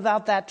we live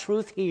out that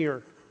truth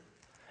here,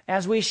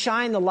 as we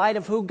shine the light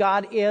of who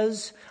God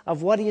is,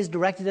 of what he has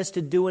directed us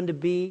to do and to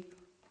be,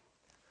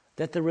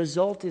 that the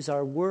result is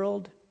our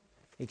world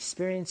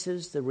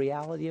experiences the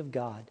reality of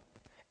God.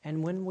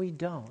 And when we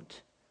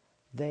don't,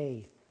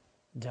 they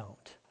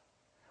don't.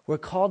 We're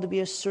called to be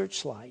a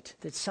searchlight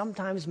that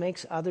sometimes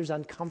makes others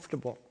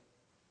uncomfortable.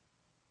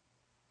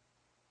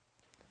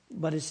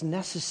 But it's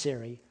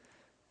necessary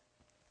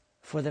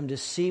for them to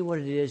see what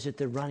it is that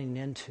they're running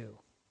into.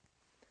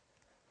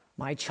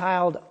 My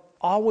child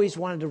always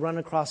wanted to run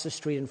across the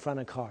street in front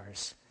of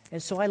cars.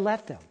 And so I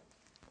let them.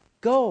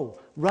 Go,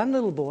 run,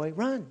 little boy,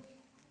 run.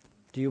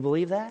 Do you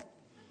believe that?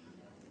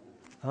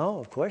 Oh,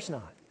 of course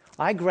not.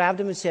 I grabbed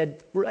him and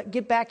said,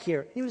 get back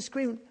here. He was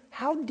screaming,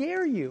 how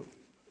dare you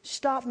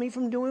stop me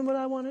from doing what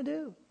I want to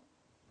do?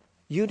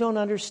 You don't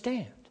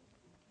understand.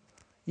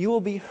 You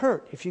will be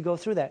hurt if you go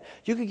through that.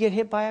 You could get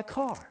hit by a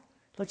car.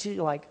 Looks at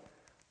you like,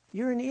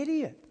 you're an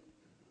idiot.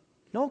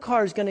 No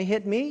car is going to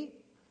hit me.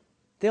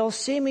 They'll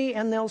see me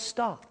and they'll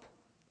stop.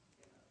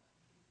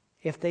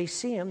 If they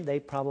see him, they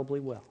probably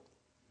will.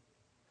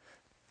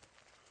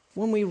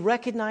 When we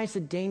recognize the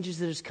dangers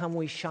that has come,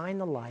 we shine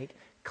the light,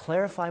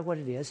 clarify what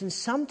it is, and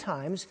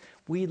sometimes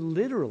we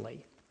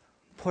literally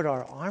put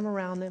our arm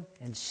around them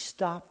and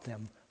stop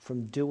them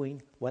from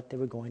doing what they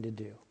were going to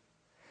do.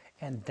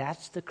 And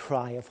that's the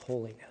cry of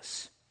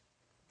holiness.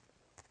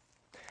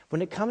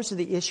 When it comes to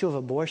the issue of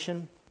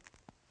abortion,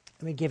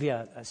 let me give you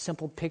a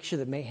simple picture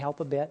that may help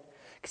a bit.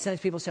 Because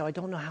sometimes people say, I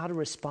don't know how to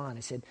respond.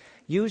 I said,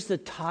 use the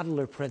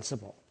toddler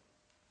principle.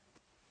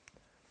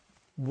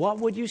 What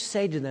would you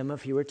say to them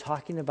if you were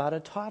talking about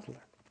a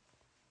toddler?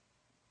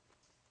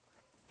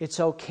 It's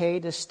okay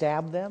to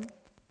stab them.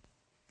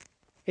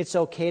 It's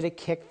okay to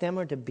kick them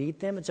or to beat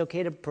them. It's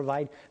okay to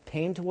provide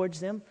pain towards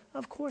them.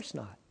 Of course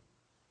not.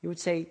 You would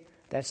say,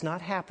 that's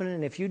not happening.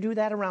 And if you do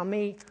that around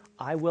me,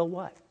 I will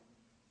what?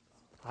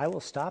 I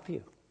will stop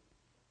you.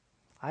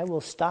 I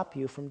will stop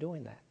you from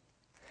doing that.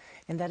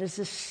 And that is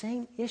the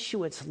same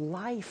issue. It's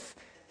life.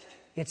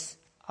 It's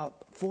a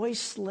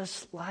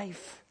voiceless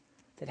life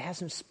that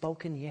hasn't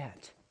spoken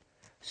yet.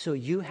 So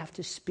you have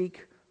to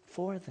speak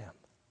for them.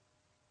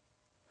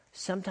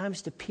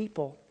 Sometimes to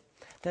people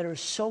that are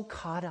so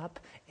caught up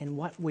in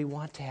what we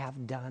want to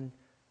have done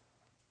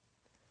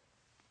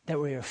that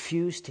we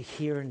refuse to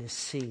hear and to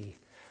see.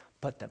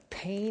 But the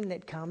pain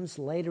that comes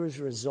later as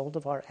a result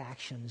of our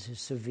actions is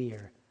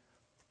severe.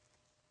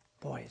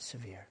 Boy, it's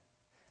severe.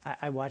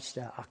 I watched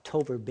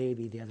October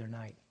Baby the other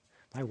night.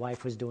 My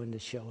wife was doing the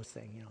show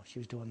thing. She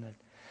was doing that.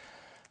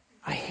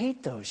 I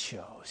hate those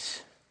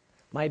shows.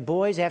 My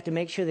boys have to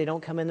make sure they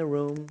don't come in the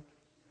room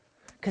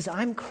because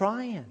I'm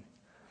crying.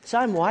 So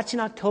I'm watching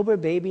October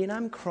Baby and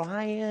I'm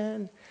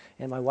crying.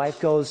 And my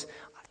wife goes,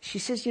 she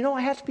says,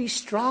 I have to be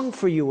strong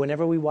for you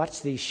whenever we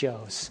watch these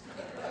shows.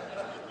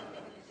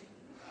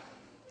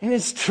 And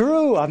it's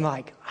true. I'm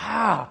like,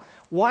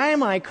 why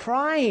am I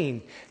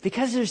crying?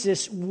 Because there's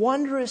this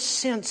wondrous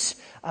sense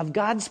of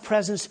God's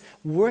presence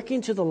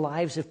working to the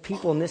lives of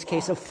people, in this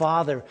case a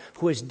father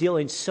who is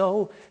dealing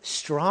so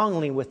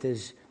strongly with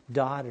his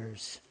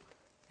daughters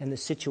and the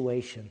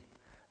situation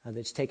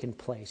that's taken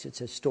place. It's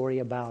a story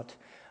about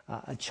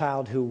a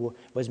child who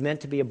was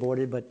meant to be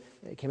aborted but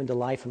came into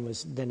life and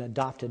was then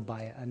adopted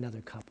by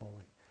another couple.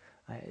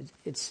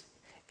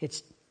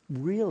 It's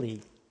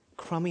really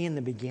crummy in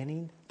the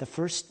beginning. The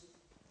first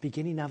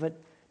beginning of it,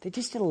 they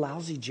just did a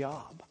lousy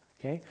job,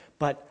 okay?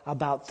 But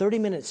about 30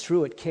 minutes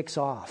through, it kicks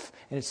off,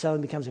 and it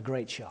suddenly becomes a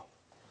great show.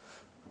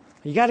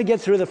 You got to get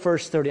through the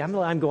first 30.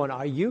 I'm going,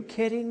 are you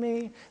kidding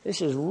me?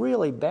 This is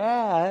really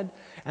bad.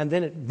 And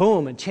then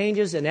it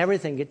changes, and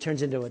everything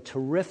turns into a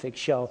terrific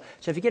show.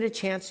 So if you get a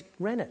chance,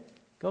 rent it.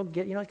 Go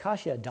get, it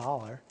costs you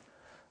 $1.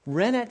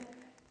 Rent it.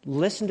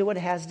 Listen to what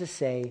it has to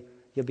say.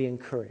 You'll be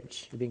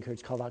encouraged. You'll be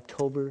encouraged. It's called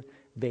October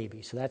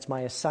Baby. So that's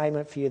my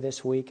assignment for you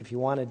this week. If you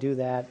want to do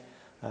that.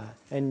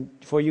 And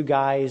for you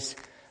guys,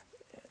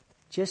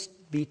 just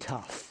be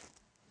tough,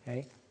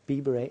 okay? Be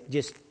brave.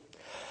 Just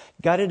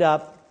gut it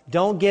up.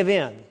 Don't give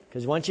in,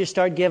 because once you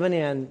start giving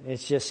in,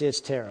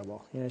 it's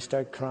terrible.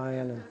 Start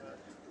crying and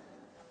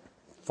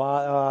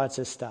it's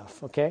just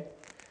stuff, okay?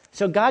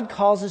 So God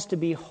calls us to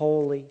be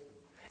holy,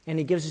 and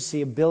He gives us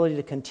the ability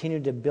to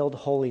continue to build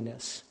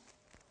holiness.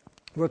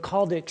 We're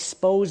called to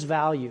expose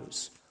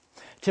values,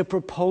 to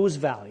propose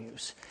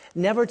values,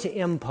 never to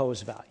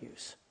impose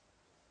values.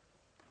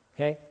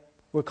 Okay?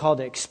 We're called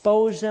to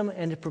expose them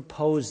and to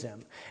propose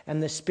them.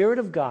 And the Spirit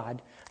of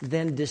God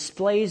then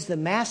displays the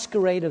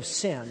masquerade of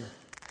sin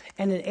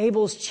and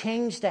enables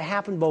change to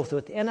happen both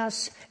within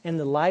us and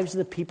the lives of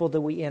the people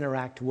that we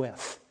interact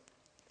with.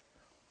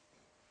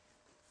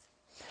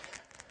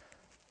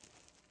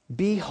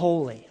 Be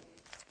holy,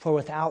 for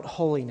without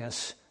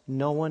holiness,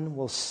 no one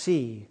will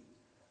see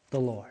the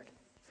Lord.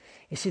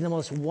 You see, the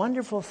most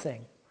wonderful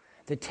thing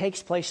that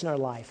takes place in our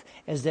life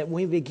is that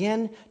we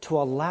begin to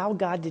allow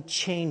God to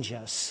change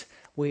us.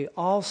 We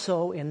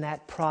also, in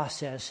that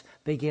process,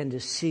 begin to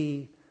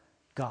see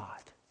God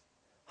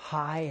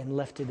high and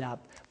lifted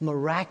up,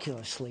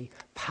 miraculously,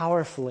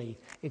 powerfully,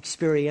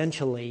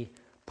 experientially,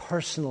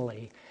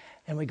 personally.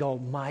 And we go,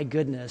 my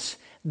goodness,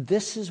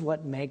 this is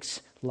what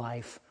makes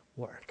life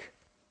work.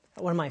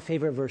 One of my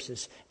favorite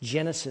verses,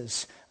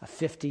 Genesis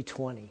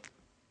 50:20.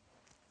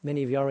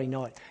 Many of you already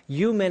know it.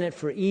 You meant it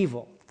for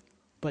evil,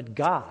 but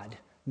God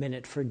meant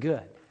it for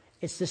good.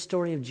 It's the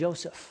story of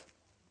Joseph.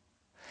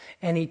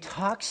 And he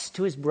talks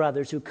to his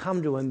brothers who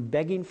come to him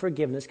begging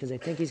forgiveness because they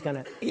think he's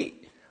going to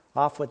eat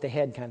off with the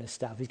head kind of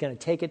stuff. He's going to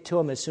take it to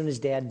him as soon as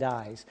Dad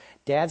dies.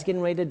 Dad's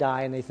getting ready to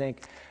die, and they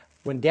think,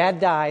 when Dad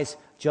dies,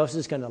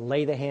 Joseph's going to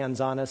lay the hands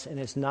on us, and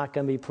it's not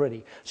going to be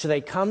pretty. So they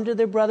come to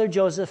their brother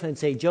Joseph and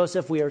say,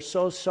 Joseph, we are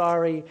so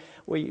sorry.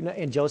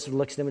 And Joseph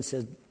looks at them and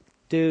says,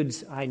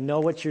 dudes, I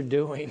know what you're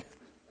doing,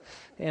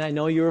 and I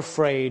know you're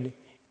afraid,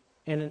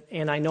 and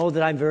I know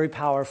that I'm very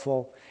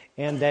powerful,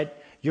 and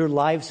that your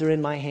lives are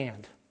in my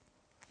hand.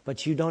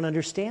 But you don't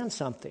understand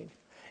something.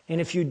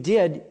 And if you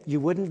did, you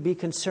wouldn't be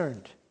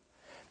concerned.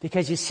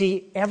 Because you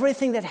see,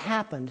 everything that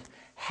happened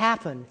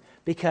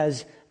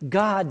because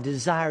God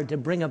desired to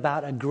bring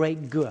about a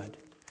great good.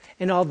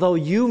 And although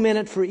you meant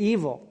it for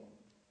evil,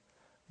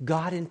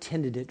 God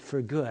intended it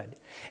for good.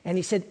 And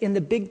he said, in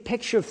the big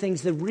picture of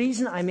things, the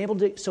reason I'm able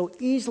to so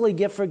easily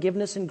give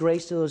forgiveness and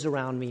grace to those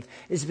around me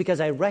is because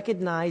I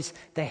recognize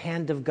the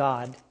hand of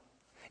God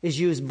is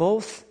used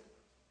both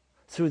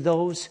through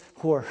those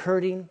who are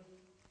hurting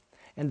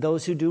and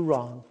those who do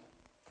wrong,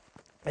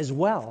 as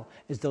well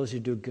as those who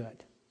do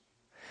good.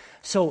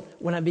 So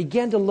when I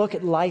began to look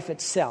at life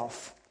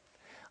itself,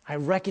 I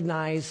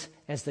recognize,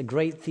 as the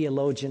great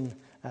theologian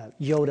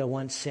Yoda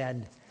once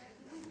said,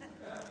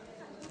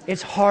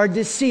 it's hard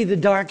to see the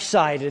dark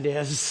side, it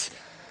is.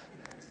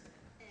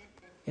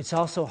 It's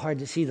also hard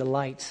to see the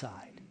light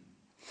side.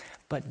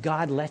 But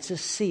God lets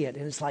us see it,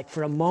 and it's like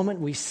for a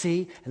moment we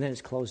see, and then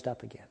it's closed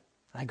up again.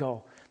 I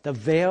go, the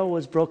veil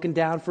was broken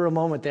down for a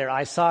moment there.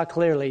 I saw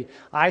clearly.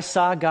 I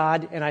saw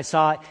God, and I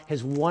saw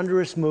His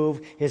wondrous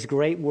move, His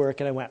great work,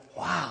 and I went,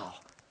 wow.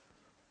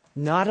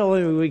 Not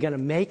only are we going to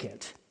make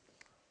it,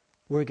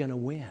 we're going to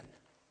win.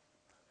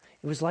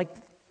 It was like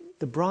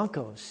the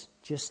Broncos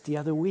just the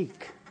other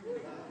week.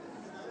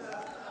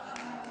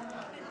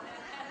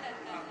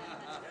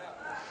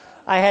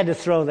 I had to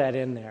throw that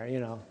in there,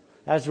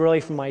 That was really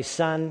for my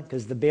son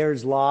because the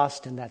Bears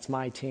lost, and that's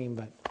my team.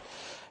 But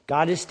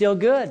God is still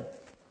good.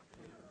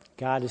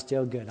 God is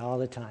still good all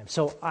the time.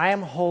 So I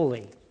am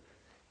holy.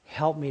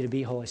 Help me to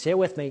be holy. Say it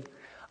with me.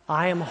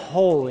 I am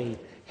holy.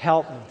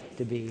 Help me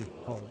to be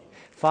holy.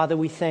 Father,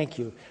 we thank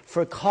you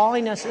for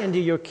calling us into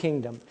your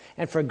kingdom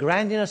and for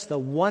granting us the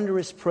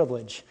wondrous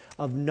privilege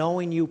of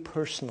knowing you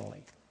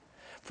personally,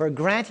 for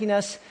granting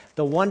us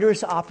the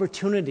wondrous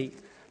opportunity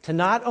to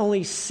not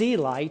only see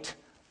light,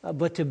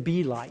 but to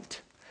be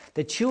light,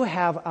 that you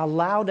have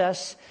allowed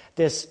us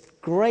this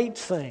great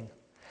thing,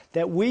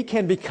 that we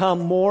can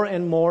become more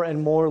and more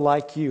and more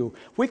like you.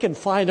 We can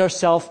find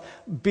ourselves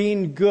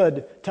being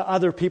good to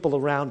other people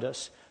around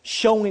us,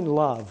 showing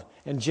love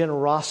and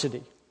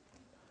generosity,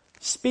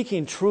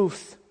 speaking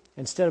truth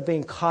instead of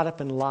being caught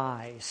up in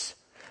lies,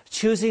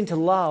 choosing to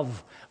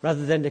love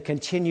rather than to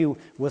continue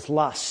with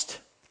lust.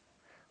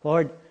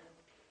 Lord,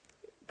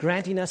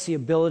 granting us the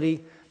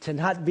ability to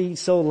not be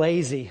so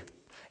lazy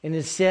and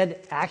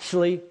instead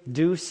actually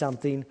do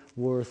something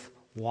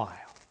worthwhile.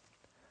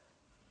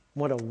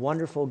 What a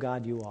wonderful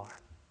God you are.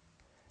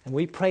 And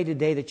we pray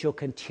today that you'll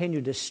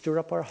continue to stir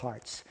up our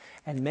hearts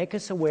and make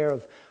us aware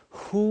of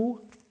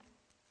who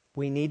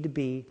we need to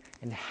be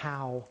and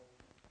how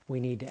we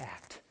need to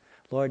act.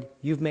 Lord,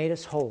 you've made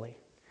us holy.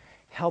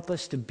 Help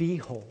us to be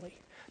holy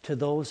to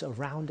those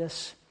around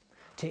us,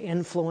 to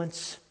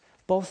influence,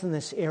 both in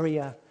this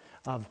area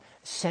of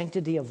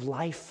sanctity of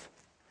life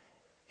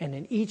and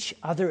in each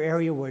other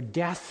area where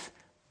death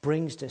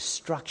brings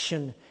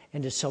destruction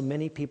into so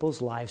many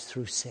people's lives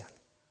through sin.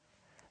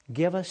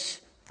 Give us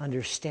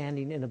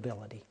understanding and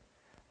ability.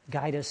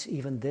 Guide us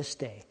even this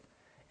day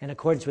in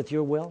accordance with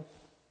your will,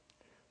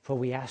 for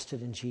we asked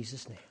it in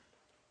Jesus' name.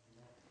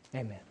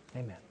 Amen.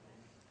 Amen.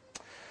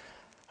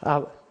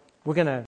 We're going to